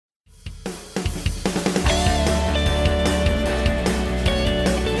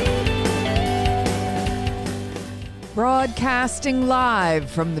Broadcasting live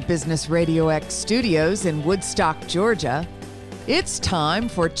from the Business Radio X studios in Woodstock, Georgia, it's time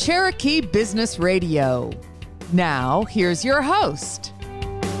for Cherokee Business Radio. Now, here's your host.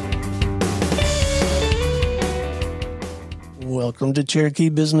 Welcome to Cherokee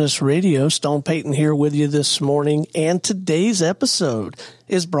Business Radio. Stone Payton here with you this morning, and today's episode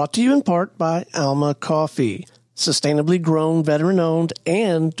is brought to you in part by Alma Coffee, sustainably grown, veteran-owned,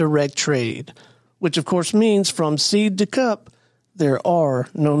 and direct trade, which of course means from seed to cup, there are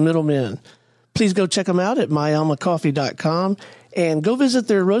no middlemen. Please go check them out at myalmacoffee.com and go visit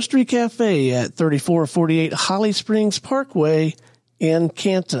their Roastery Cafe at 3448 Holly Springs Parkway in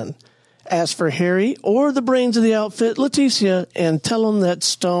Canton. As for Harry or the brains of the outfit, Leticia, and tell them that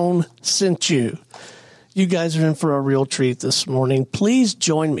Stone sent you. You guys are in for a real treat this morning. Please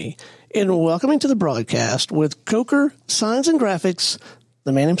join me in welcoming to the broadcast with Coker Signs and Graphics,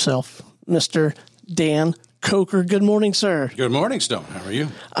 the man himself, Mr. Dan Coker. Good morning, sir. Good morning, Stone. How are you?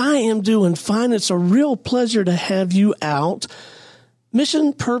 I am doing fine. It's a real pleasure to have you out.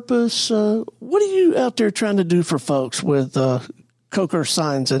 Mission, purpose, what are you out there trying to do for folks with Coker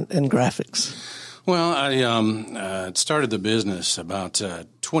Signs and Graphics? Well, I started the business about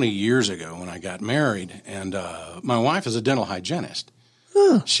 20 years ago when I got married, and my wife is a dental hygienist.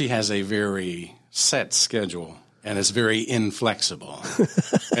 Huh. She has a very set schedule, and it's very inflexible.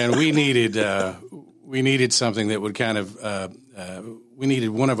 And we needed something that would kind of we needed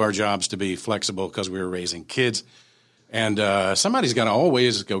one of our jobs to be flexible because we were raising kids, and somebody's got to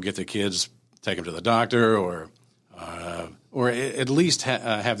always go get the kids, take them to the doctor, or at least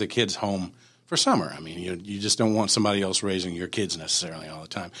have the kids home for summer. I mean, you just don't want somebody else raising your kids necessarily all the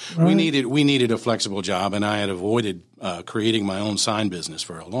time. Right. We needed a flexible job, and I had avoided creating my own sign business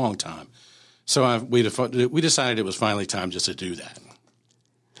for a long time. So we decided it was finally time just to do that.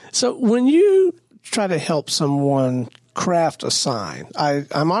 So when you try to help someone craft a sign,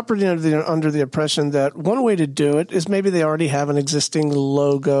 I'm operating under the impression that one way to do it is maybe they already have an existing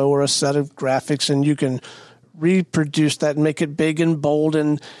logo or a set of graphics, and you can reproduce that and make it big and bold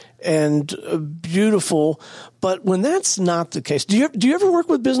and beautiful. But when that's not the case, do you ever work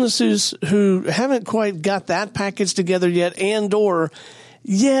with businesses who haven't quite got that package together yet,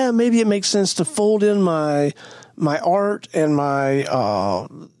 maybe it makes sense to fold in my art and my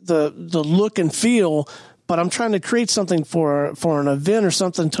the look and feel, but I'm trying to create something for an event or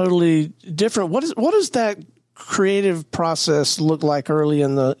something totally different. What does that creative process look like early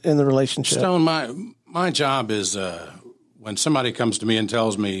in the relationship? Stone, my job is when somebody comes to me and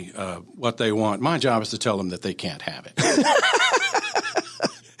tells me what they want, my job is to tell them that they can't have it.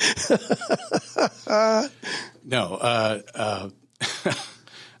 No,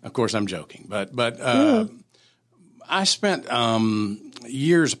 of course I'm joking, but I spent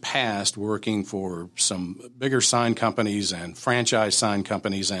years past working for some bigger sign companies and franchise sign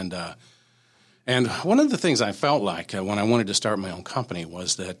companies, and one of the things I felt like when I wanted to start my own company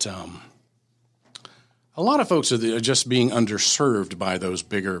was that a lot of folks are just being underserved by those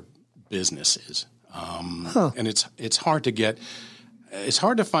bigger businesses, and it's hard to get. It's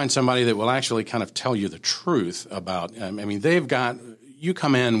hard to find somebody that will actually kind of tell you the truth about. I mean, you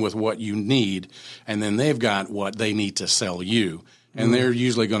come in with what you need, and then they've got what they need to sell you, and they're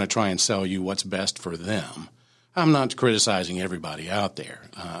usually going to try and sell you what's best for them. I'm not criticizing everybody out there.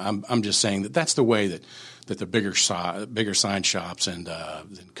 I'm just saying that that's the way that the bigger sign shops and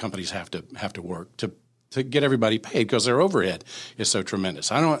companies have to work to get everybody paid because their overhead is so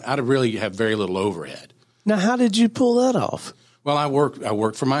tremendous. I really have very little overhead. Now, how did you pull that off? Well, I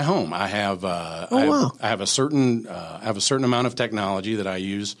work from my home. I have I have a certain amount of technology that I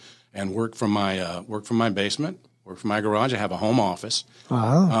use and work from my basement, work from my garage. I have a home office,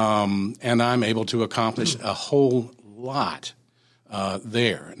 and I'm able to accomplish a whole lot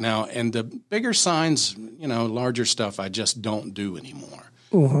there now. And the bigger signs, larger stuff, I just don't do anymore.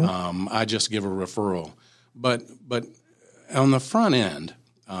 Mm-hmm. I just give a referral. But on the front end,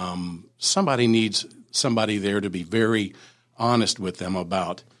 somebody needs somebody there to be very honest with them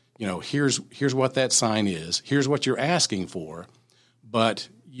about, here's what that sign is, here's what you're asking for, but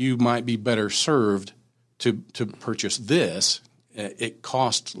you might be better served to purchase this. It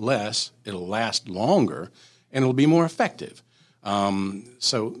costs less, it'll last longer, and it'll be more effective.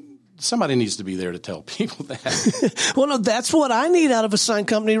 So somebody needs to be there to tell people that. Well, no, that's what I need out of a sign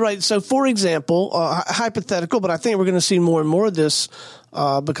company, right? So, for example, hypothetical, but I think we're going to see more and more of this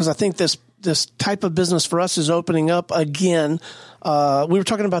because I think this type of business for us is opening up again. We were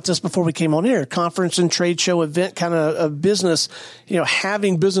talking about this before we came on air. Conference and trade show event kind of business.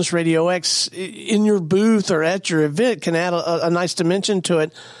 Having Business Radio X in your booth or at your event can add a nice dimension to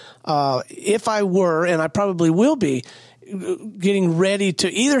it. if I were, and I probably will be, getting ready to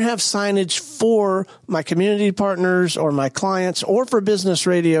either have signage for my community partners or my clients or for Business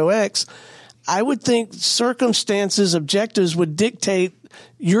Radio X, I would think circumstances, objectives would dictate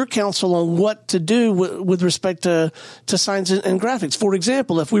your counsel on what to do with respect to signs and graphics. For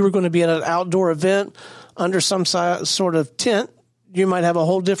example, if we were going to be at an outdoor event under some sort of tent, you might have a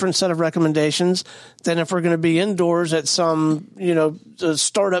whole different set of recommendations than if we're going to be indoors at some,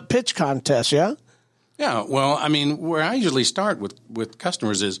 startup pitch contest. Yeah. Yeah. Well, I mean, where I usually start with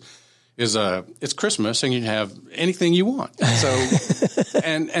customers is it's Christmas and you have anything you want. So,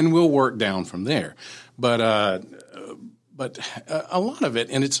 and we'll work down from there. But a lot of it,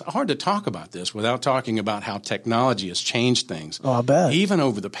 and it's hard to talk about this without talking about how technology has changed things. Oh, I bet. Even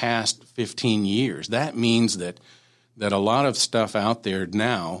over the past 15 years. That means that a lot of stuff out there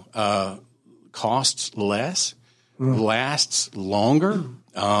now costs less, lasts longer.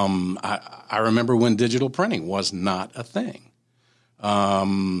 I remember when digital printing was not a thing.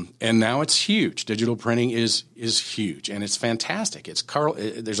 And now it's huge. Digital printing is huge, and it's fantastic.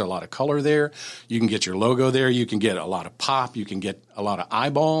 There's a lot of color there. You can get your logo there. You can get a lot of pop. You can get a lot of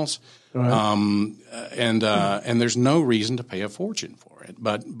eyeballs. Right. And there's no reason to pay a fortune for it.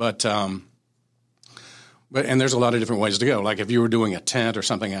 But and there's a lot of different ways to go. Like if you were doing a tent or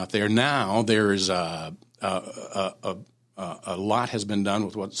something out there, now there is a lot has been done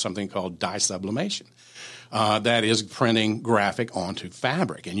with something called dye sublimation. That is printing graphic onto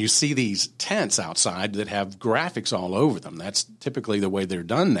fabric. And you see these tents outside that have graphics all over them. That's typically the way they're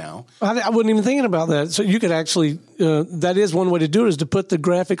done now. I wasn't even thinking about that. So you could actually, that is one way to do it, is to put the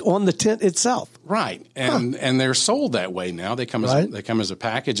graphic on the tent itself. Right. And they're sold that way now. They come as a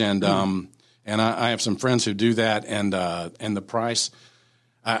package. And I have some friends who do that. And the price,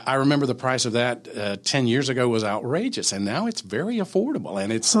 I remember the price of that 10 years ago was outrageous, and now it's very affordable,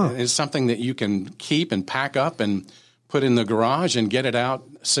 and it's something that you can keep and pack up and put in the garage and get it out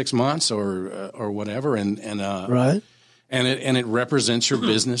 6 months or whatever, and it represents your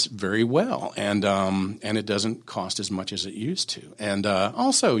business very well, and it doesn't cost as much as it used to, and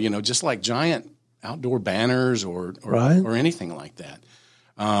also just like giant outdoor banners or anything like that.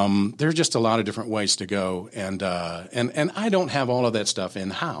 There's just a lot of different ways to go, and I don't have all of that stuff in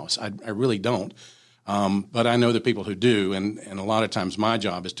house. I really don't, but I know the people who do, and a lot of times my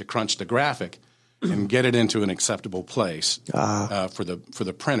job is to crunch the graphic and get it into an acceptable place for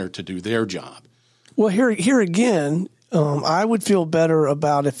the printer to do their job. Well, here again, I would feel better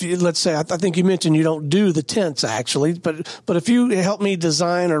about if you, let's say, I think you mentioned you don't do the tents actually, but if you help me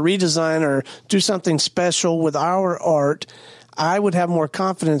design or redesign or do something special with our art, I would have more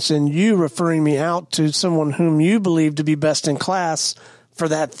confidence in you referring me out to someone whom you believe to be best in class for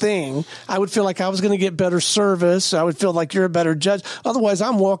that thing. I would feel like I was going to get better service. I would feel like you're a better judge. Otherwise,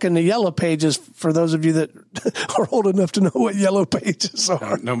 I'm walking the Yellow Pages for those of you that are old enough to know what Yellow Pages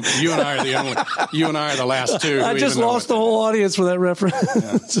are. No, you and I are the last two. I just lost the whole audience for that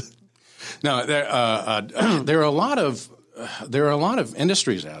reference. Yeah. No, there are a lot of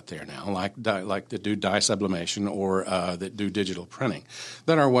industries out there now, like that do dye sublimation or that do digital printing,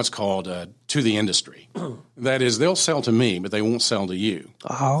 that are what's called to the industry. That is, they'll sell to me, but they won't sell to you.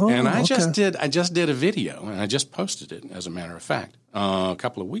 Oh, and I just did a video, and I just posted it, as a matter of fact, a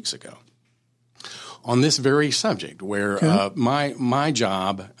couple of weeks ago, on this very subject, where my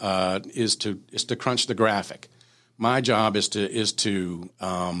job is to crunch the graphic. My job is to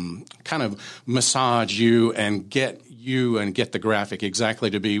kind of massage you and get the graphic exactly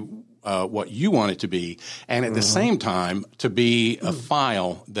to be what you want it to be, and at the same time to be a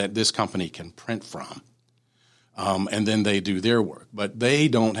file that this company can print from. And then they do their work, but they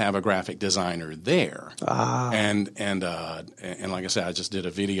don't have a graphic designer there. And like I said, I just did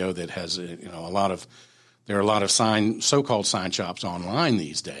a video that has there are a lot of so-called sign shops online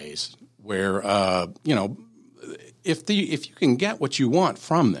these days where if you can get what you want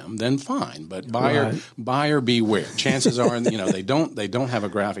from them, then fine. But buyer beware. Chances are, they don't have a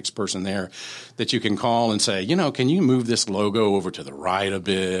graphics person there that you can call and say, can you move this logo over to the right a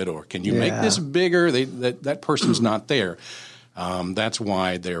bit, or can you make this bigger? That person's not there. That's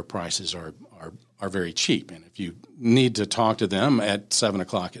why their prices are very cheap. And if you need to talk to them at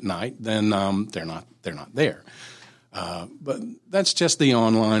 7:00 at night, then they're not there. But that's just the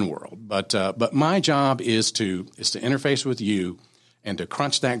online world. But my job is to interface with you and to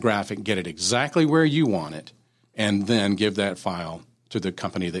crunch that graphic, get it exactly where you want it, and then give that file to the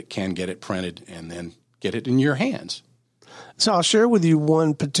company that can get it printed and then get it in your hands. So I'll share with you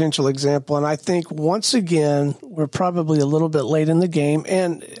one potential example. And I think once again, we're probably a little bit late in the game.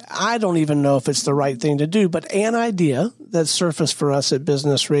 And I don't even know if it's the right thing to do, but an idea that surfaced for us at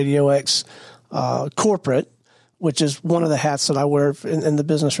Business Radio X corporate, which is one of the hats that I wear in the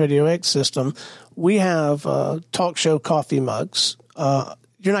Business Radio X system. We have talk show coffee mugs.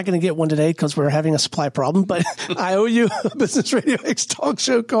 You're not going to get one today because we're having a supply problem, but I owe you a Business Radio X talk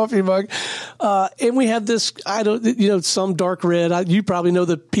show coffee mug. And we have this, some dark red. You probably know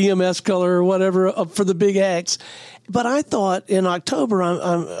the PMS color or whatever for the big X. But I thought in October,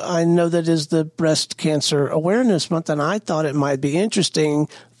 I know that is the Breast Cancer Awareness Month, and I thought it might be interesting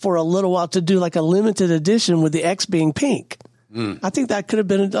for a little while to do like a limited edition with the X being pink. I think that could have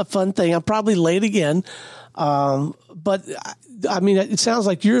been a fun thing. I'm probably late again. But I mean, it sounds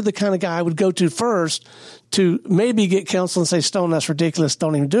like you're the kind of guy I would go to first to maybe get counsel and say, Stone, that's ridiculous.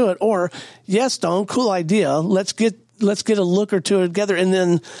 Don't even do it. Or, yes, Stone, cool idea. Let's get a look or two together, and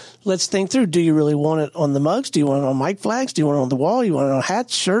then let's think through. Do you really want it on the mugs? Do you want it on mic flags? Do you want it on the wall? You want it on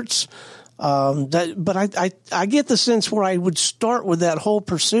hats, shirts? But I get the sense where I would start with that whole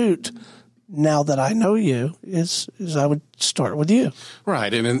pursuit. Now that I know you, is I would start with you,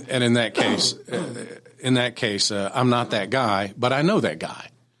 right? And in that case, I'm not that guy, but I know that guy,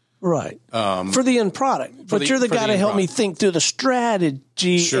 right? For the end product, but you're the guy to help me think through the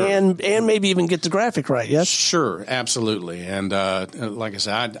strategy, sure. and maybe even get the graphic right. Yes, sure, absolutely. And like I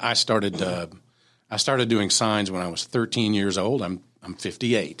said, I started doing signs when I was 13 years old. I'm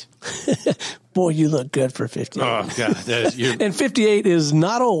 58. Boy, you look good for 58. Oh, God. And 58 is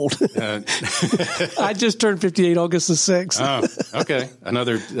not old. I just turned 58 August the 6th. Oh, okay.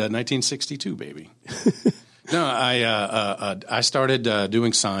 Another 1962 baby. No, I started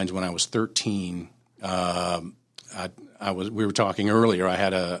doing signs when I was 13. We were talking earlier. I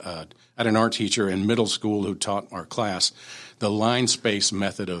had an art teacher in middle school who taught our class the line space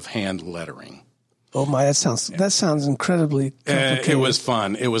method of hand lettering. Oh my! That sounds incredibly complicated. It was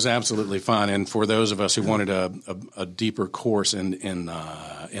fun. It was absolutely fun. And for those of us who wanted a deeper course in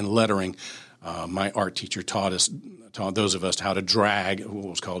lettering, my art teacher taught those of us how to drag what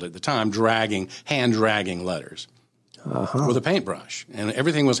was called at the time hand dragging letters with a paintbrush, and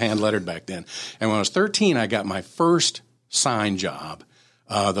everything was hand lettered back then. And when I was 13, I got my first sign job.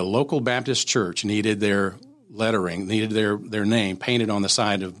 The local Baptist church needed their lettering, needed their name painted on the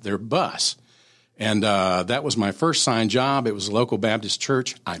side of their bus. And that was my first sign job. It was a local Baptist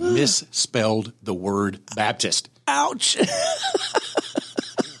church. I misspelled the word Baptist. Ouch.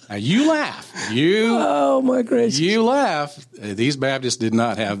 Now, you laugh. Oh, my gracious. You laugh. These Baptists did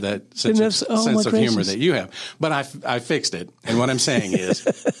not have that sense of humor that you have. But I fixed it. And what I'm saying is,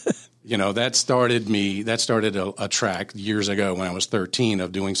 that started a track years ago when I was 13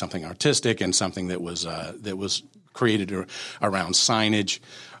 of doing something artistic and something that was created around signage.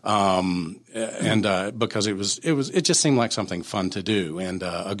 Because it just seemed like something fun to do and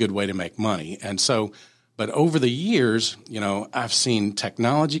a good way to make money. And so, but over the years, I've seen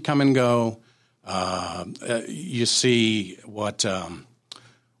technology come and go. You see what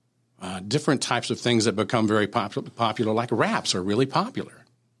different types of things that become very popular, like wraps are really popular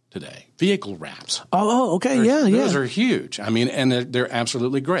today. Vehicle wraps. Oh, okay. Those are huge. I mean, and they're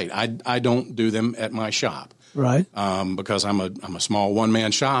absolutely great. I don't do them at my shop. Right. Because I'm a small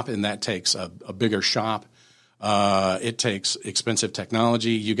one-man shop, and that takes a bigger shop. It takes expensive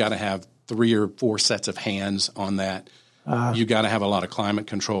technology. You got to have 3 or 4 sets of hands on that. You got to have a lot of climate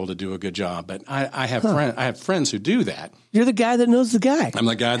control to do a good job. But I have friends who do that. You're the guy that knows the guy. I'm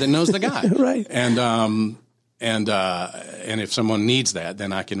the guy that knows the guy. Right. And if someone needs that,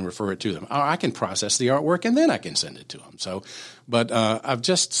 then I can refer it to them. Or I can process the artwork and then I can send it to them. So, but I've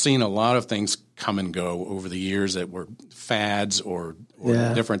just seen a lot of things come and go over the years that were fads or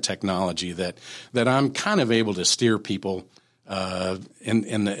different technology that I'm kind of able to steer people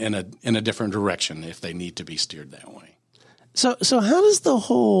in a different direction if they need to be steered that way. So how does the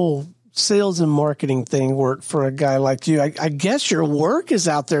whole sales and marketing thing work for a guy like you? I guess your work is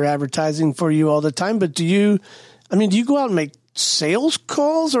out there advertising for you all the time, but do you go out and make sales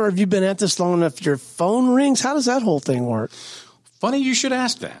calls, or have you been at this long enough your phone rings? How does that whole thing work? Funny you should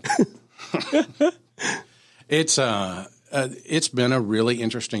ask that. It's been a really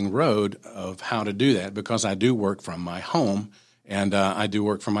interesting road of how to do that because I do work from my home and I do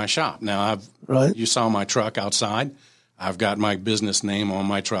work from my shop. Now, you saw my truck outside. I've got my business name on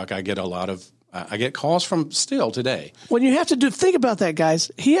my truck. I get I get calls from still today. When you have to think about that,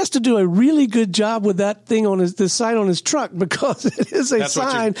 guys, he has to do a really good job with that thing on the sign on his truck because it is a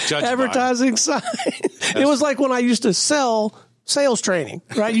sign, advertising sign. It was like when I used to sell sales training,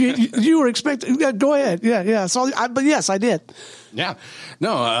 right? You were expecting. Go ahead. Yeah. So, but yes, I did. Yeah,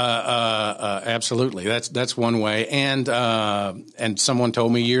 no, absolutely. That's one way. And someone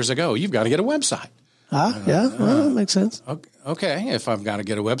told me years ago, you've got to get a website. Yeah, well, that makes sense. Okay, if I've got to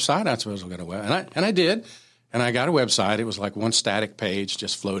get a website, I suppose I'll get a website. And I did. And I got a website. It was like one static page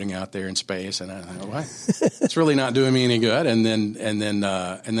just floating out there in space. And I thought, well, it's really not doing me any good. And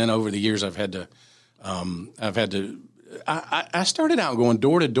then over the years, I started out going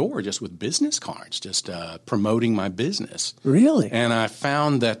door to door just with business cards, just promoting my business. Really? And I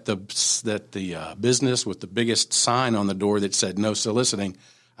found that the business with the biggest sign on the door that said no soliciting,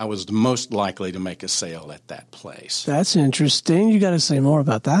 I was the most likely to make a sale at that place. That's interesting. You got to say more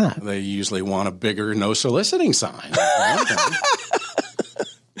about that. They usually want a bigger no soliciting sign.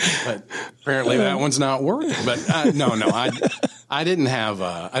 But apparently that one's not working. But no, I didn't have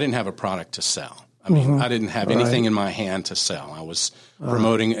a product to sell. I mean, I didn't have anything in my hand to sell. I was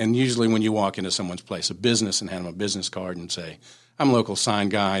promoting, and usually when you walk into someone's place of business and hand them a business card and say, "I'm a local sign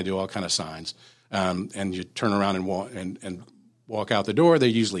guy, I do all kind of signs," and you turn around and walk out the door, they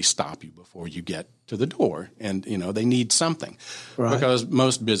usually stop you before you get to the door, and they need something because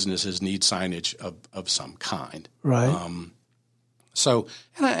most businesses need signage of some kind. Right. So,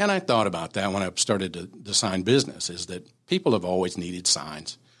 and I thought about that when I started to design business, is that people have always needed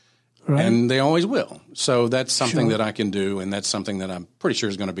signs. Right. And they always will. So that's something that I can do, and that's something that I'm pretty sure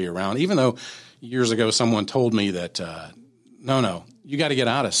is going to be around. Even though years ago someone told me that, no, you got to get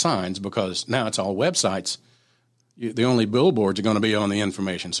out of signs because now it's all websites. The only billboards are going to be on the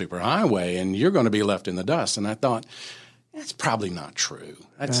information superhighway, and you're going to be left in the dust. And I thought, that's probably not true.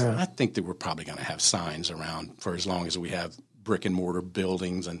 I think that we're probably going to have signs around for as long as we have brick and mortar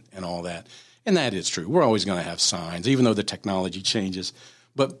buildings and all that. And that is true. We're always going to have signs, even though the technology changes.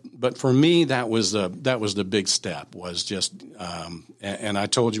 But for me, that was the big step, was just and I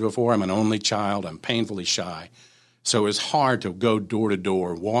told you before, I'm an only child. I'm painfully shy. So it's hard to go door to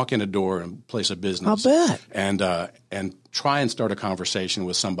door, walk in a door and place a business. I'll bet. And try and start a conversation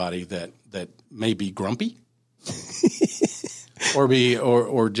with somebody that may be grumpy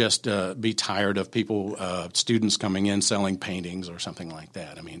or just be tired of people, students coming in selling paintings or something like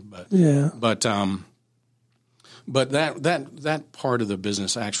that. I mean, but that part of the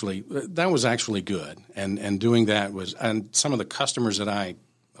business was actually good. And doing that and some of the customers that I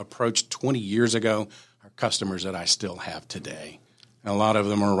approached 20 years ago are customers that I still have today. And a lot of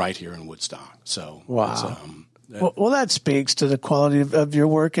them are right here in Woodstock. So wow. Well, that speaks to the quality of your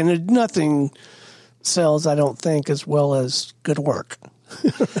work, and nothing sells, I don't think, as well as good work.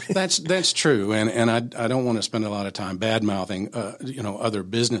 That's true, and I don't want to spend a lot of time bad-mouthing other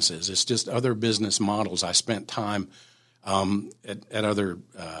businesses. It's just other business models. I spent time at other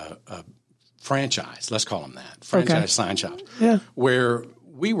franchise, let's call them that, franchise sign shops, where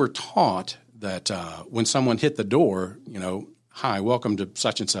we were taught that when someone hit the door, hi, welcome to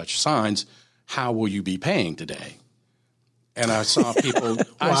such and such signs, how will you be paying today? And I saw people. Wow.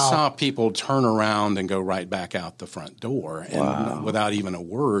 I saw people turn around and go right back out the front door, and without even a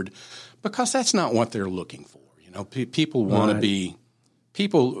word, because that's not what they're looking for. People want to be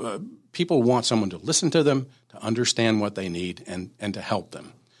people. People want someone to listen to them, to understand what they need, and to help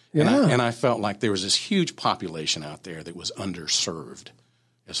them. Yeah. And I felt like there was this huge population out there that was underserved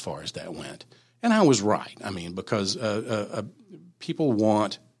as far as that went, and I was right. I mean, because people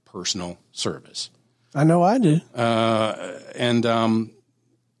want personal service. I know I do. And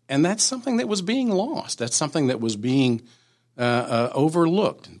that's something that was being lost. That's something that was being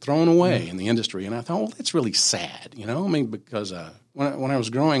overlooked and thrown away in the industry. And I thought, well, that's really sad, because when I was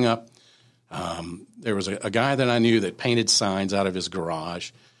growing up, there was a guy that I knew that painted signs out of his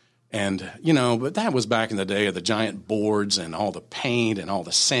garage. And, but that was back in the day of the giant boards and all the paint and all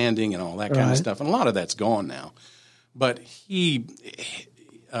the sanding and all that kind of stuff. And a lot of that's gone now. But he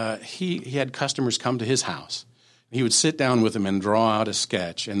had customers come to his house. He would sit down with them and draw out a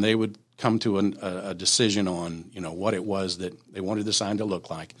sketch, and they would come to a decision on, what it was that they wanted the sign to look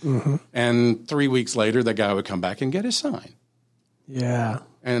like. Mm-hmm. And 3 weeks later, the guy would come back and get his sign. Yeah.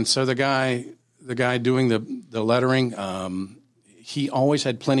 And so the guy doing the lettering, he always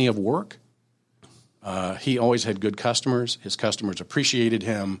had plenty of work. He always had good customers. His customers appreciated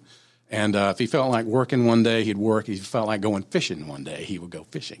him. And if he felt like working one day, he'd work. If he felt like going fishing one day, he would go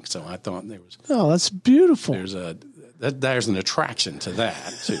fishing. So I thought there was. Oh, that's beautiful. There's an attraction to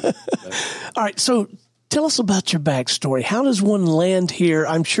that too. All right, so tell us about your backstory. How does one land here?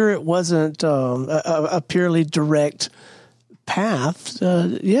 I'm sure it wasn't a purely direct path.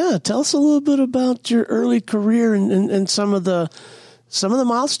 Tell us a little bit about your early career and some of the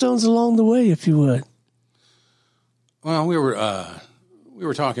milestones along the way, if you would. Well, we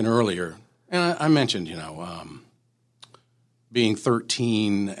were talking earlier, and I mentioned, being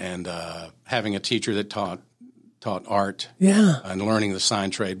 13 and having a teacher that taught art, and learning the sign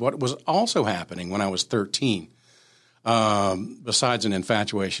trade. What was also happening when I was 13, besides an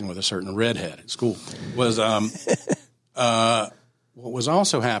infatuation with a certain redhead at school, was what was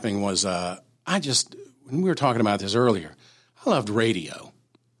also happening was when we were talking about this earlier, I loved radio.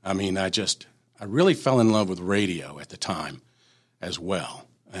 I mean, I really fell in love with radio at the time as well.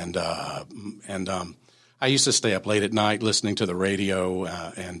 And I used to stay up late at night listening to the radio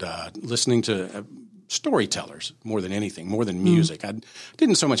and listening to storytellers more than anything, more than music. I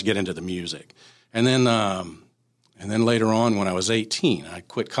didn't so much get into the music. And then later on when I was 18, I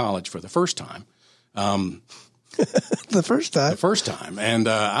quit college for the first time. The first time. And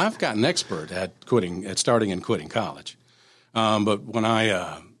I've gotten expert at starting and quitting college. But when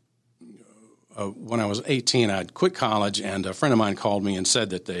I was 18, I'd quit college, and a friend of mine called me and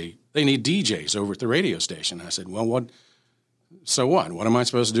said that they need DJs over at the radio station. I said, well, so what? What am I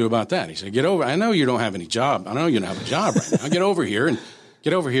supposed to do about that? He said, get over. I know you don't have any job. I know you don't have a job right now. Get over here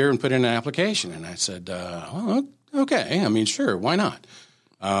and put in an application. And I said, well, okay. I mean, sure. Why not?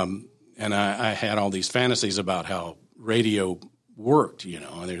 And I had all these fantasies about how radio worked.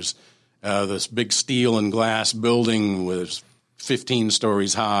 There's this big steel and glass building with 15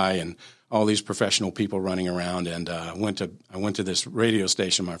 stories high and all these professional people running around. And I went to this radio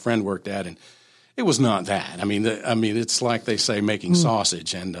station my friend worked at, and it was not that. I mean, it's like they say making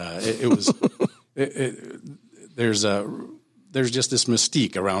sausage, and it was. There's just this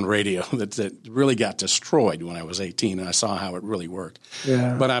mystique around radio that really got destroyed when I was 18, and I saw how it really worked.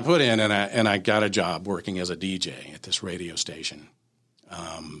 Yeah. But I put in, and I got a job working as a DJ at this radio station,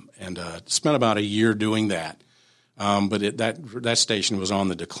 and spent about a year doing that. But that station was on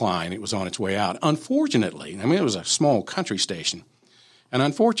the decline. It was on its way out. Unfortunately, I mean, it was a small country station, and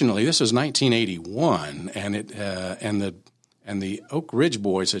unfortunately, this was 1981, and the Oak Ridge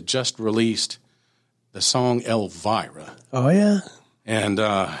Boys had just released the song Elvira. Oh yeah, and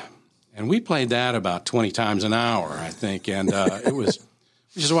we played that about 20 times an hour, I think, and it was,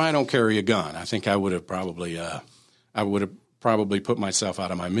 which is why I don't carry a gun. I think I would have probably put myself out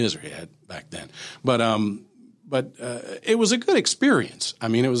of my misery back then, but it was a good experience. I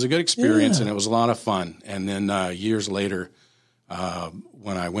mean, it was a good experience, and it was a lot of fun. And then years later,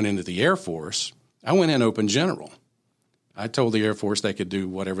 when I went into the Air Force, I went in open general. I told the Air Force they could do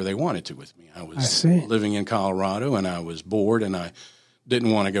whatever they wanted to with me. I was living in Colorado, and I was bored, and I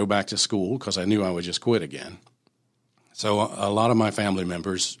didn't want to go back to school because I knew I would just quit again. So a lot of my family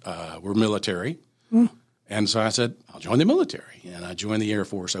members were military, and so I said, I'll join the military. And I joined the Air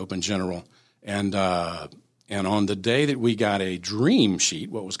Force Open General, and on the day that we got a dream sheet,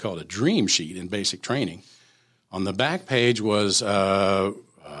 what was called a dream sheet in basic training, on the back page was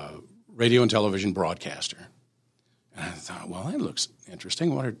radio and television broadcaster. And I thought, well, that looks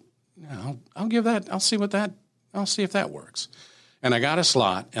interesting. I'll give that. I'll see if that works. And I got a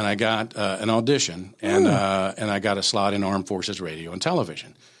slot, and I got an audition, and I got a slot in Armed Forces Radio and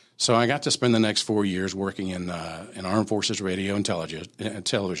Television. So I got to spend the next 4 years working in Armed Forces Radio and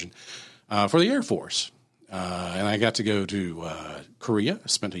Television for the Air Force. And I got to go to Korea. I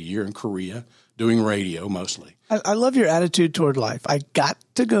spent a year in Korea doing radio mostly. I love your attitude toward life. I got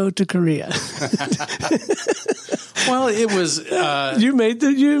to go to Korea. Well, it was you made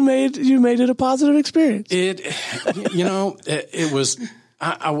it a positive experience. It was.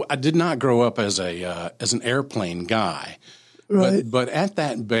 I did not grow up as an airplane guy, right? But at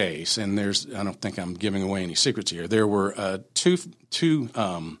that base, and I don't think I'm giving away any secrets here. There were two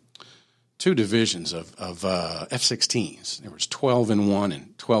divisions of F-16s. There was 12 in one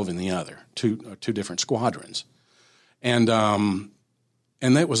and 12 in the other. Two different squadrons, and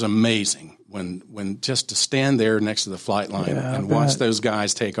that was amazing. When just to stand there next to the flight line and watch those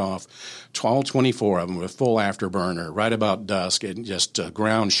guys take off, all 24 of them with full afterburner, right about dusk, and just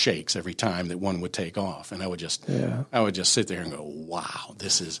ground shakes every time that one would take off, and I would just sit there and go, "Wow,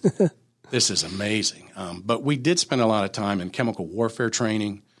 this is amazing." But we did spend a lot of time in chemical warfare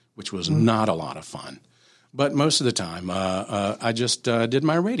training, which was not a lot of fun. But most of the time, I just did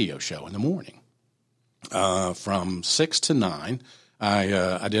my radio show in the morning from 6 to 9.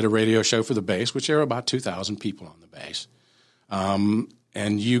 I did a radio show for the base, which there were about 2,000 people on the base.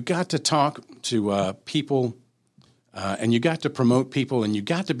 And you got to talk to people, and you got to promote people, and you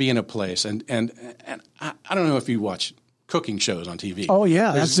got to be in a place. And I don't know if you watch cooking shows on TV. Oh,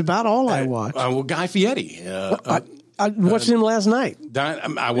 yeah. That's about all I watch. Well, Guy Fieri. I watched him last night.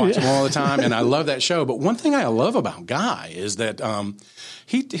 I watch him all the time, and I love that show. But one thing I love about Guy is that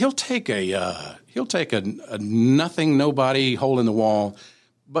he'll take a nothing, nobody hole in the wall,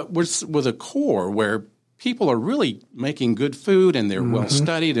 but with a core where people are really making good food and they're well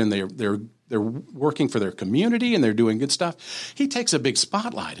studied and they're working for their community and they're doing good stuff. He takes a big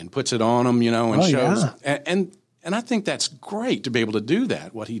spotlight and puts it on them, and shows. Yeah. And I think that's great to be able to do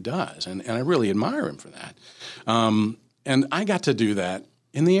that, what he does. And I really admire him for that. And I got to do that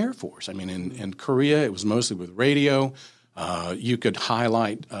in the Air Force. I mean, in Korea, it was mostly with radio. You could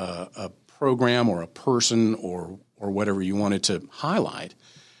highlight a program or a person or whatever you wanted to highlight.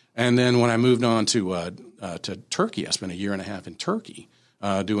 And then when I moved on to Turkey, I spent a year and a half in Turkey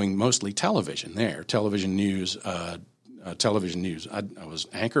doing mostly television there, television news. I was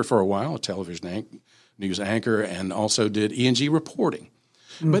anchor for a while, a television news anchor, and also did E&G reporting.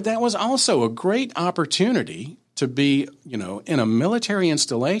 But that was also a great opportunity to be, in a military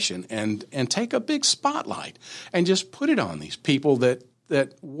installation and take a big spotlight and just put it on these people that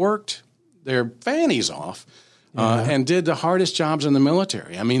worked their fannies off and did the hardest jobs in the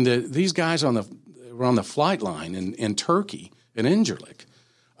military. I mean, these guys were on the flight line in Turkey, in Incirlik.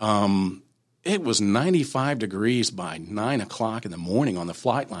 It was 95 degrees by 9 o'clock in the morning on the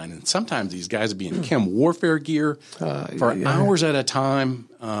flight line. And sometimes these guys would be in chem warfare gear for hours at a time.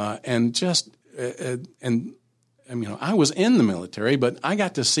 I was in the military, but I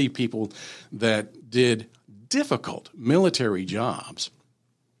got to see people that did difficult military jobs.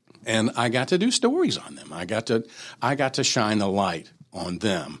 And I got to do stories on them. I got to shine the light on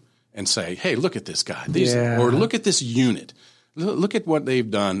them and say, hey, look at this guy. Or look at this unit. Look at what they've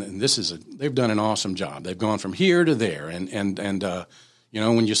done, and they've done an awesome job. They've gone from here to there, and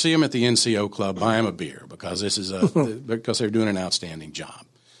when you see them at the NCO club, buy them a beer because because they're doing an outstanding job.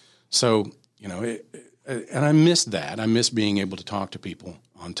 So and I miss that. I miss being able to talk to people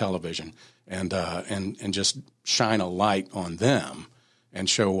on television and just shine a light on them and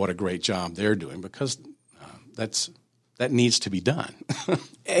show what a great job they're doing because that needs to be done.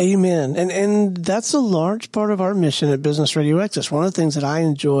 Amen. And that's a large part of our mission at Business Radio X. It's one of the things that I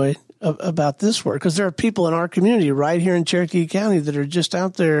enjoy about this work because there are people in our community right here in Cherokee County that are just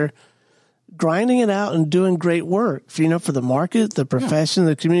out there grinding it out and doing great work, for the market, the profession,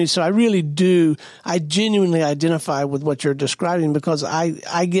 the community. So I genuinely identify with what you're describing because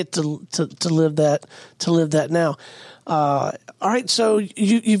I get to live that now. All right. So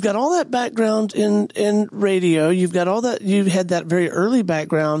you've got all that background in radio. You've got all that. You had that very early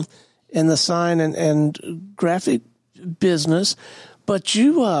background in the sign and graphic business, but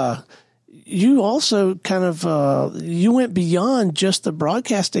you also kind of, you went beyond just the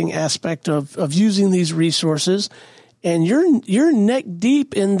broadcasting aspect of using these resources, and you're neck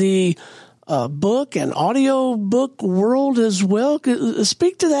deep in the book and audio book world as well.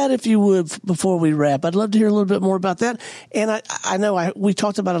 Speak to that if you would before we wrap. I'd love to hear a little bit more about that. And I know we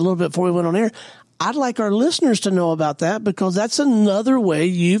talked about it a little bit before we went on air. I'd like our listeners to know about that because that's another way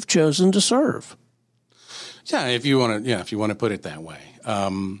you've chosen to serve. Yeah, if you want to put it that way.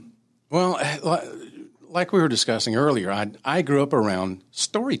 Well, like we were discussing earlier, I grew up around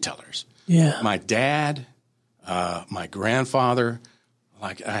storytellers. Yeah. My dad, my grandfather,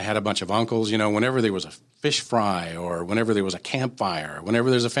 like I had a bunch of uncles, whenever there was a fish fry or whenever there was a campfire,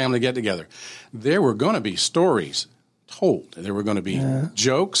 whenever there's a family get-together, there were going to be stories told. There were going to be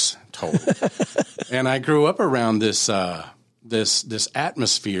jokes told. And I grew up around this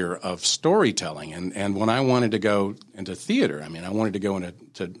atmosphere of storytelling. And when I wanted to go into theater, I wanted to go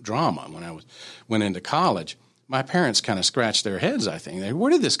into drama when I went into college, my parents kind of scratched their heads, I think.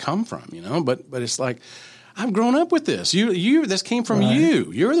 Where did this come from, But it's like, I've grown up with this. This came from you.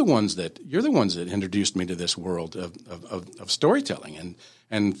 You're the ones that introduced me to this world of storytelling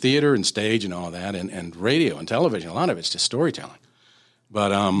and theater and stage and all that and radio and television. A lot of it's just storytelling.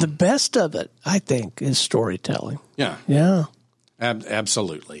 But the best of it, I think, is storytelling. Yeah. Yeah.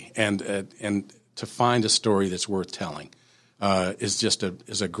 Absolutely. And to find a story that's worth telling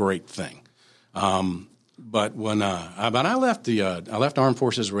is a great thing. But when I left Armed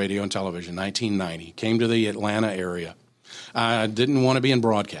Forces Radio and Television in 1990, came to the Atlanta area. I didn't want to be in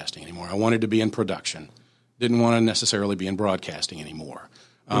broadcasting anymore. I wanted to be in production. Didn't want to necessarily be in broadcasting anymore.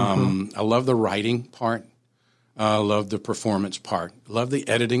 I love the writing part. I love the performance part. I love the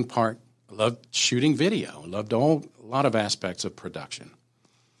editing part. I loved shooting video. I loved a lot of aspects of production.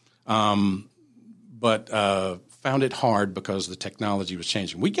 But found it hard because the technology was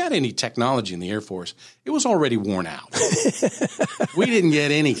changing. We got any technology in the Air Force, it was already worn out. We didn't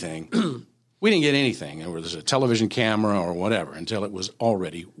get anything We didn't get anything. There was a television camera or whatever until it was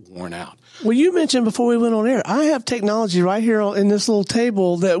already worn out. Well, you mentioned before we went on air, I have technology right here in this little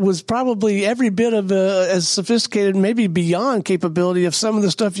table that was probably every bit of as sophisticated, maybe beyond capability of some of the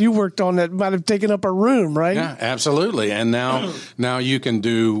stuff you worked on that might have taken up a room, right? Yeah, absolutely. And now you can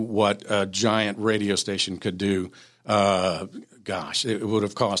do what a giant radio station could do. Gosh, it would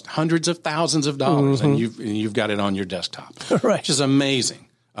have cost hundreds of thousands of dollars, and you've got it on your desktop, right? Which is amazing.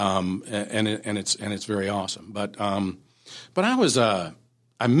 And it's very awesome. But I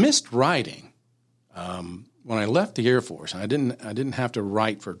missed writing when I left the Air Force. I didn't have to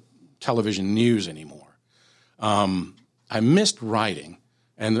write for television news anymore. I missed writing,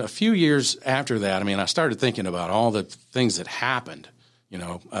 and a few years after that, I started thinking about all the things that happened.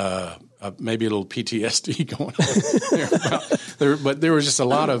 Maybe a little PTSD going on there. But there was just a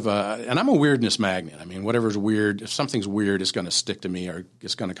lot of, and I'm a weirdness magnet. Whatever's weird, if something's weird, it's going to stick to me or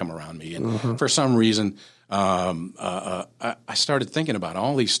it's going to come around me. And for some reason, I started thinking about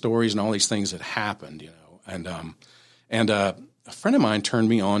all these stories and all these things that happened, and a friend of mine turned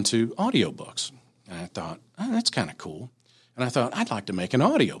me on to audiobooks. And I thought, that's kind of cool. And I thought, I'd like to make an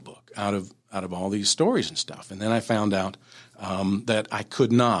audiobook out of all these stories and stuff. And then I found out that I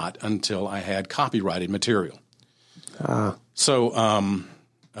could not until I had copyrighted material. So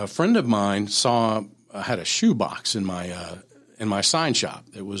a friend of mine had a shoebox in my sign shop.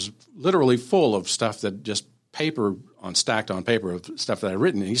 It was literally full of stuff that just stacked on paper of stuff that I'd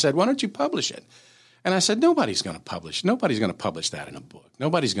written. And he said, "Why don't you publish it?" And I said, Nobody's going to publish that in a book.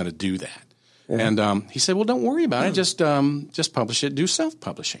 Nobody's going to do that. Yeah. And he said, "Well, don't worry about it. Just publish it. Do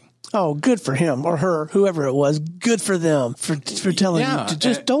self-publishing." Oh, good for him or her, whoever it was. Good for them for telling you to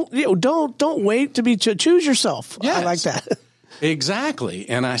just don't wait to be choose yourself. Yes, I like that. Exactly.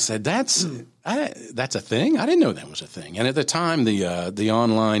 And I said, that's a thing. I didn't know that was a thing. And at the time, the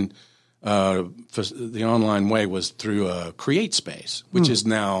online way was through CreateSpace, which is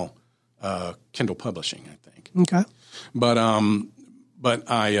now Kindle Publishing, I think. Okay. But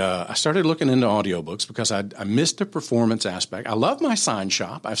I started looking into audiobooks because I missed the performance aspect. I love my sign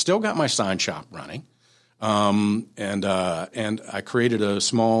shop. I've still got my sign shop running. And I created a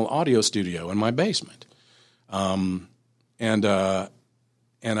small audio studio in my basement. And I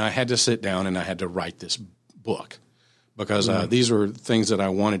had to sit down and I had to write this book because these were things that I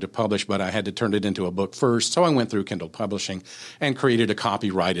wanted to publish, but I had to turn it into a book first. So I went through Kindle Publishing and created a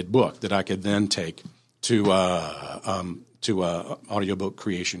copyrighted book that I could then take to Audiobook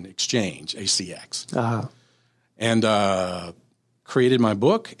Creation Exchange, ACX, and created my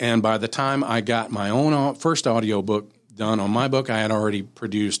book. And by the time I got my own first audiobook done on my book, I had already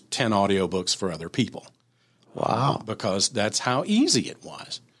produced 10 audiobooks for other people. Wow. Because that's how easy it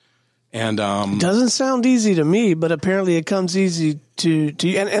was. And it doesn't sound easy to me, but apparently it comes easy to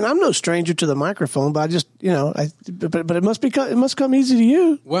you. And I'm no stranger to the microphone, but I just, but it must come easy to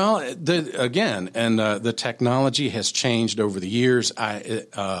you. Well, the technology has changed over the years.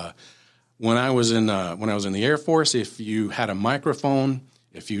 When I was in the Air Force, if you had a microphone,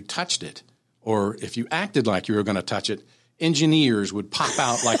 if you touched it, or if you acted like you were going to touch it, engineers would pop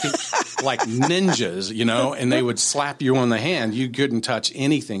out like ninjas, and they would slap you on the hand. You couldn't touch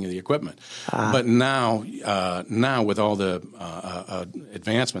anything of the equipment. But now with all the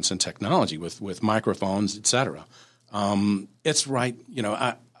advancements in technology, with microphones, et cetera, it's right.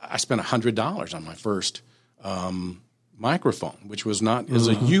 I spent $100 on my first microphone, which was is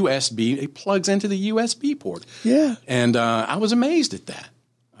a USB. It plugs into the USB port. Yeah, and I was amazed at that.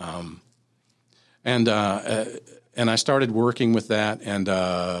 And I started working with that and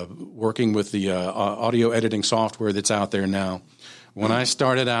working with the audio editing software that's out there now. When I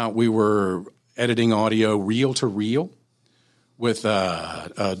started out, we were editing audio reel to reel with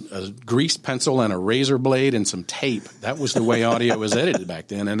a greased pencil and a razor blade and some tape. That was the way audio was edited back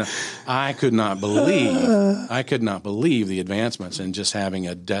then. And I could not believe the advancements in just having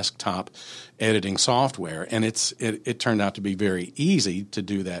a desktop editing software. And it turned out to be very easy to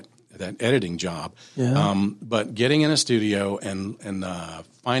do that editing job. Yeah. But getting in a studio and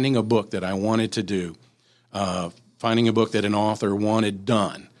finding a book that I wanted to do, finding a book that an author wanted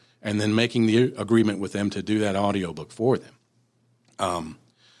done, and then making the agreement with them to do that audiobook for them.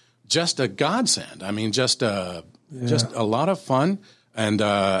 Just a godsend. Just a lot of fun,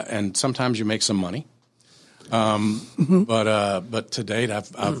 and sometimes you make some money. But to date,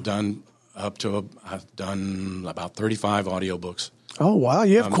 I've done about 35 audiobooks. Oh wow!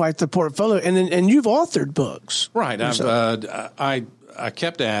 You have quite the portfolio, and you've authored books, right? I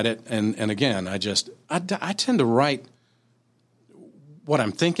kept at it, and again, I tend to write what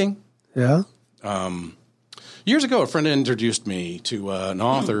I'm thinking. Yeah. Years ago, a friend introduced me to an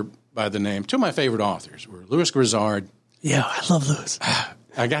author by the name. Two of my favorite authors were Louis Grizzard. Yeah, I love Louis.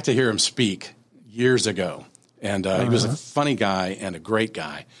 I got to hear him speak years ago, and he was a funny guy and a great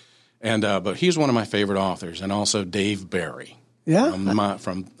guy. And but he's one of my favorite authors, and also Dave Barry. Yeah,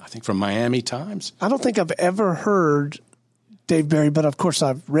 from Miami Times. I don't think I've ever heard Dave Barry, but of course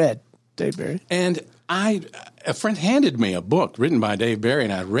I've read Dave Barry. And a friend handed me a book written by Dave Barry,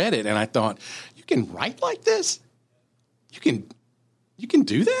 and I read it, and I thought, you can write like this? You can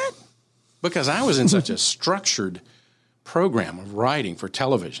do that? Because I was in such a structured program of writing for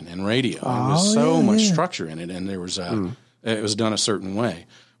television and radio. There was so much structure in it, and there was it was done a certain way.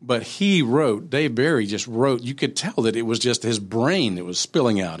 But Dave Barry just wrote, you could tell that it was just his brain that was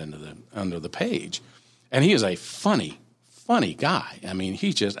spilling out under the page. And he is a funny guy. I mean,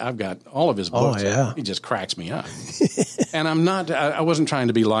 I've got all of his books. He just cracks me up. And I wasn't trying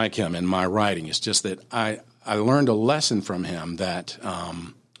to be like him in my writing. It's just that I learned a lesson from him that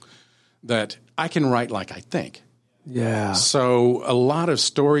I can write like I think. Yeah. So a lot of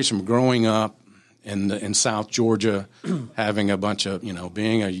stories from growing up in South Georgia, having a bunch of,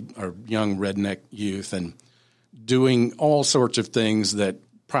 being a young redneck youth and doing all sorts of things that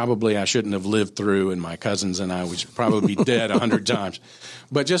probably I shouldn't have lived through, and my cousins and I would probably be dead 100 times.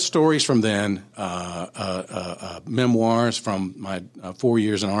 But just stories from then, memoirs from my 4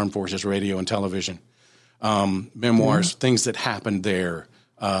 years in Armed Forces Radio and Television, memoirs, things that happened there.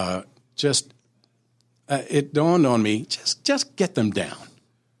 It dawned on me, just get them down.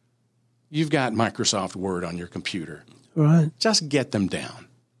 You've got Microsoft Word on your computer. Right. Just get them down.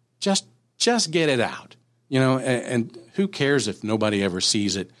 Just get it out. And who cares if nobody ever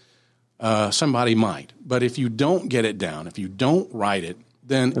sees it? Somebody might. But if you don't get it down, if you don't write it,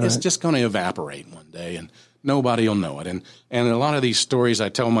 then it's just going to evaporate one day, and nobody will know it. And a lot of these stories I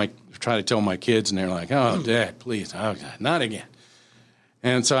try to tell my kids, and they're like, "Oh, Dad, please, oh, God, not again."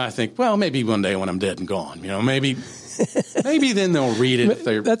 And so I think, well, maybe one day when I'm dead and gone, maybe then they'll read it if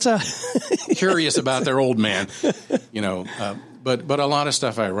they're curious about their old man, But a lot of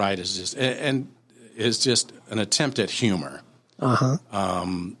stuff I write is just an attempt at humor.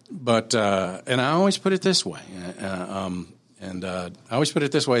 And I always put it this way,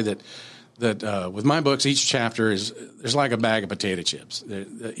 that with my books, each chapter there's like a bag of potato chips.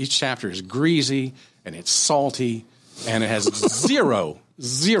 Each chapter is greasy and it's salty and it has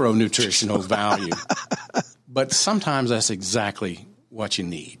zero nutritional value. But sometimes that's exactly what you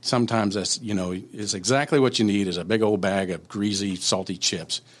need. Sometimes that's is exactly what you need is a big old bag of greasy, salty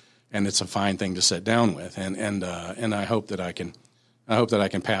chips, and it's a fine thing to sit down with. And I hope that I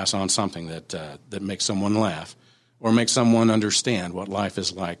can pass on something that makes someone laugh or makes someone understand what life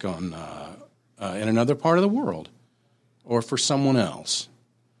is like in another part of the world or for someone else.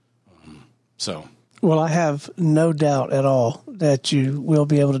 Well, I have no doubt at all that you will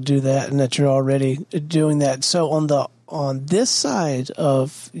be able to do that and that you're already doing that. So on this side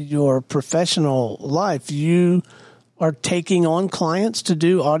of your professional life, you are taking on clients to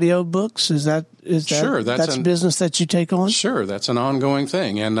do audiobooks. Is that sure? That's business that you take on? Sure, that's an ongoing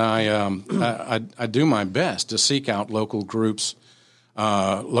thing, and I do my best to seek out local groups.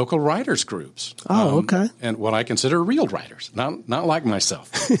 Local writers groups. Okay. And what I consider real writers, not like myself,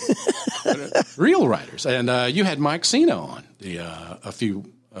 but, real writers. And you had Mike Cena on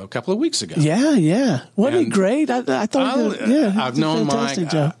a couple of weeks ago. Yeah. Wasn't he great? I thought. I've known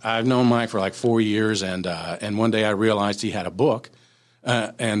Mike. I've known Mike for like 4 years, and one day I realized he had a book,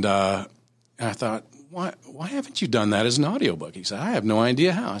 and I thought, why haven't you done that as an audiobook? He said, I have no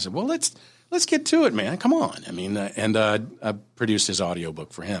idea how. I said, well, let's get to it, man. Come on. I mean, I produced his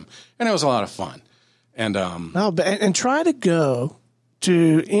audiobook for him, and it was a lot of fun. And and try to go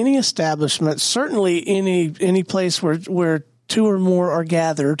to any establishment, certainly any place where two or more are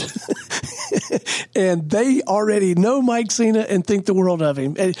gathered, and they already know Mike Cena and think the world of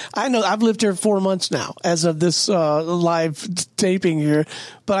him. And I know I've lived here 4 months now as of this live taping here,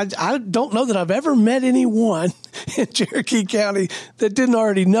 but I don't know that I've ever met anyone in Cherokee County that didn't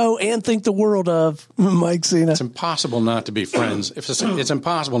already know and think the world of Mike Cena. It's impossible not to be friends. It's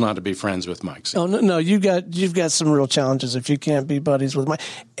impossible not to be friends with Mike Cena. Oh, no, you've got some real challenges if you can't be buddies with Mike.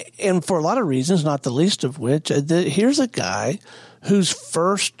 And for a lot of reasons, not the least of which, here's a guy whose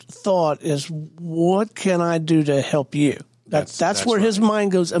first thought is, what can I do to help you? That's where his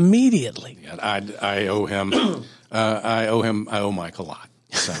mind goes immediately. Yeah, I owe him. I owe Mike a lot.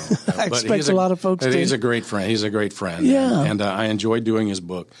 So, I expect a lot of folks do. He's a great friend. He's a great friend. Yeah. And I enjoyed doing his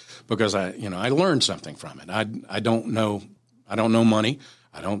book because I learned something from it. I don't know money.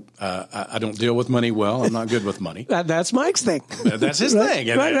 I don't deal with money well. I'm not good with money. That's Mike's thing. That's his thing.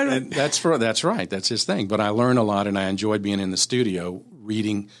 Right. And that's right. That's his thing. But I learned a lot, and I enjoyed being in the studio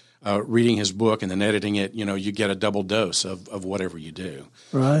reading reading his book and then editing it, you get a double dose of whatever you do.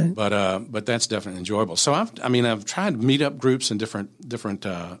 Right. But that's definitely enjoyable. So I've tried meetup groups in different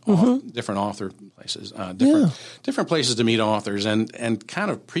author places, different places to meet authors and kind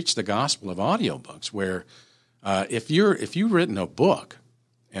of preach the gospel of audiobooks where if you've written a book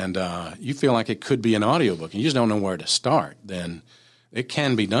and you feel like it could be an audiobook and you just don't know where to start, then it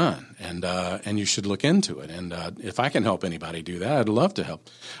can be done, and you should look into it. And if I can help anybody do that, I'd love to help.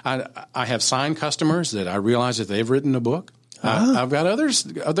 I have signed customers that I realize that they've written a book. I've got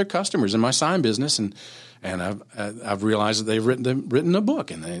other customers in my sign business, and I've realized that they've written a book,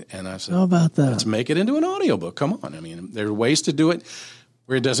 and I've said, how about that? Let's make it into an audiobook. Come on, I mean, there are ways to do it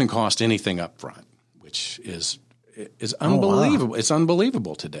where it doesn't cost anything up front, which is unbelievable. Oh, wow. It's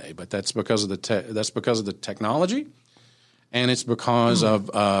unbelievable today, but that's because of the technology. And it's because of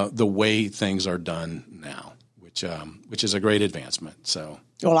the way things are done now, which is a great advancement. So,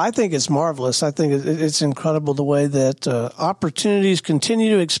 well, I think it's marvelous. I think it's incredible the way that opportunities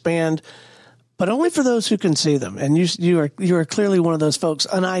continue to expand, but only for those who can see them. And you are clearly one of those folks.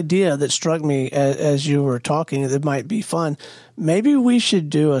 An idea that struck me as you were talking that might be fun. Maybe we should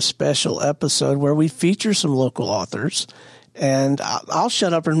do a special episode where we feature some local authors. And I'll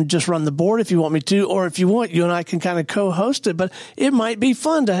shut up and just run the board if you want me to, or if you want, you and I can kind of co-host it. But it might be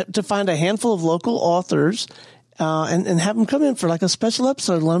fun to find a handful of local authors and have them come in for like a special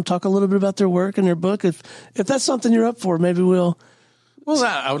episode. Let them talk a little bit about their work and their book. If that's something you're up for, maybe we'll. Well,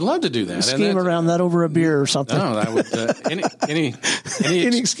 I would love to do that. Scheme around that over a beer or something. No, that would any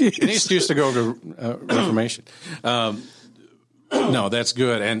excuse to go over Reformation. No, that's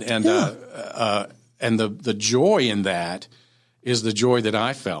good, and the joy in that is the joy that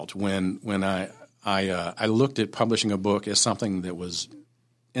I felt when I looked at publishing a book as something that was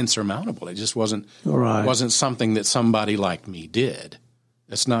insurmountable. It just wasn't something that somebody like me did.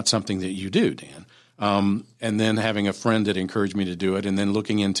 It's not something that you do, Dan. And then having a friend that encouraged me to do it, and then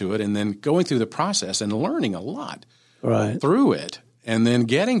looking into it, and then going through the process and learning a lot through it, and then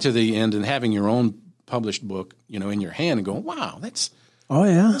getting to the end and having your own published book, in your hand, and going, "Wow, that's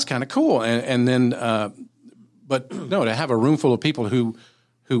kind of cool." And then, but no, to have a room full of people who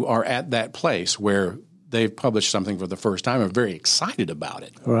are at that place where they've published something for the first time, are very excited about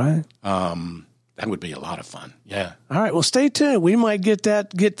it. Right. That would be a lot of fun. Yeah. All right. Well, stay tuned. We might get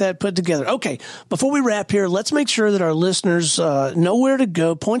that put together. Okay. Before we wrap here, let's make sure that our listeners know where to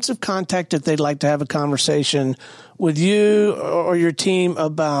go, points of contact if they'd like to have a conversation with you or your team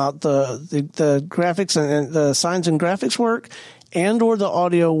about the graphics and the signs and graphics work and or the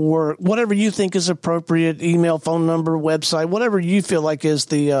audio work, whatever you think is appropriate, email, phone number, website, whatever you feel like is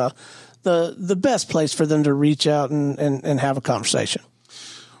the best place for them to reach out and have a conversation.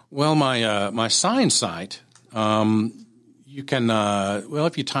 Well, my sign site, you can,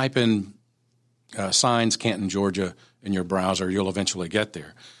 if you type in Signs Canton, Georgia in your browser, you'll eventually get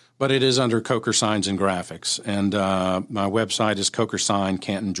there. But it is under Coker Signs and Graphics. And my website is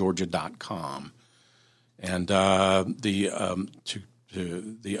cokersigncantongeorgia.com. And the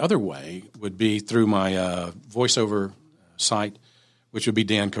other way would be through my voiceover site, which would be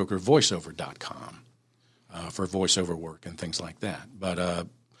dancokervoiceover.com for voiceover work and things like that.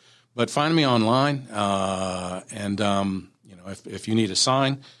 But find me online, and if you need a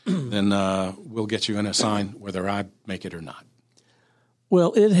sign, then we'll get you in a sign whether I make it or not.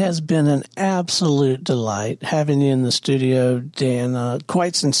 Well, it has been an absolute delight having you in the studio, Dan.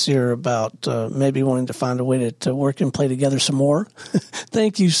 Quite sincere about maybe wanting to find a way to work and play together some more.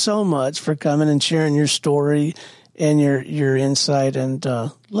 Thank you so much for coming and sharing your story and your insight. And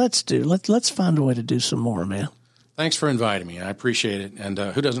let's find a way to do some more, man. Thanks for inviting me. I appreciate it. And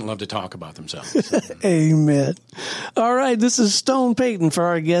who doesn't love to talk about themselves? Amen. All right. This is Stone Payton for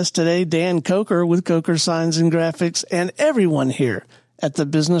our guest today, Dan Coker with Coker Signs and Graphics, and everyone here at the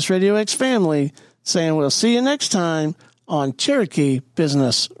Business Radio X family saying we'll see you next time on Cherokee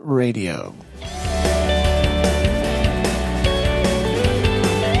Business Radio.